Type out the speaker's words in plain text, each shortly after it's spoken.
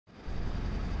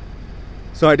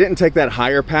So I didn't take that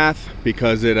higher path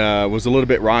because it was a little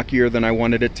bit rockier than I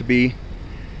wanted it to be.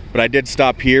 But I did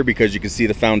stop here because you can see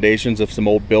the foundations of some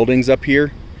old buildings up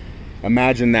here.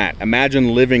 Imagine that.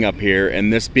 Imagine living up here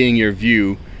and this being your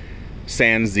view,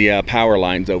 sans the power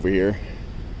lines over here.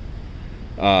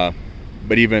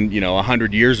 But even,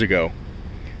 100 years ago,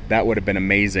 that would have been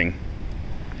amazing.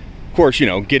 Of course,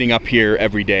 getting up here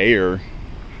every day, or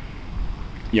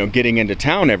getting into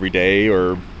town every day,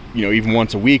 or even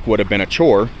once a week would have been a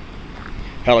chore.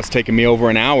 Hell, it's taken me over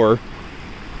an hour,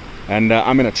 and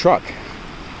I'm in a truck.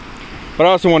 But I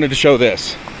also wanted to show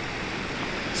this.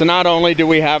 So not only do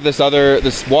we have this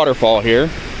waterfall here,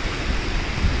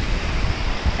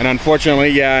 and unfortunately,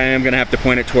 yeah, I am gonna have to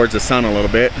point it towards the sun a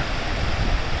little bit.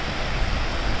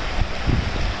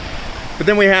 But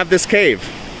then we have this cave.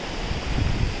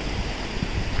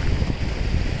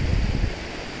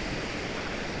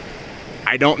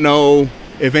 I don't know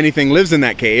if anything lives in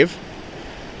that cave.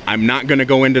 I'm not gonna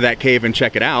go into that cave and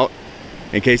check it out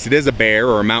in case it is a bear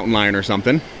or a mountain lion or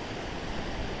something.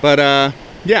 But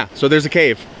yeah, so there's a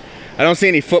cave. I don't see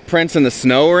any footprints in the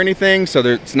snow or anything,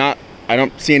 so I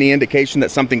don't see any indication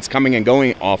that something's coming and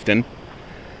going often.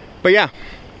 But yeah,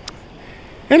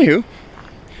 anywho,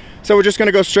 so we're just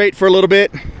gonna go straight for a little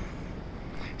bit,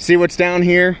 see what's down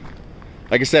here.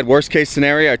 Like I said, worst case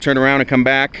scenario, I turn around and come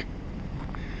back,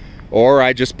 or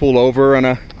I just pull over on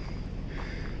a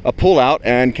pull out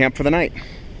and camp for the night.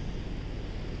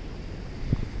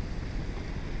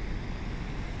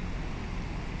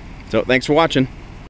 So thanks for watching.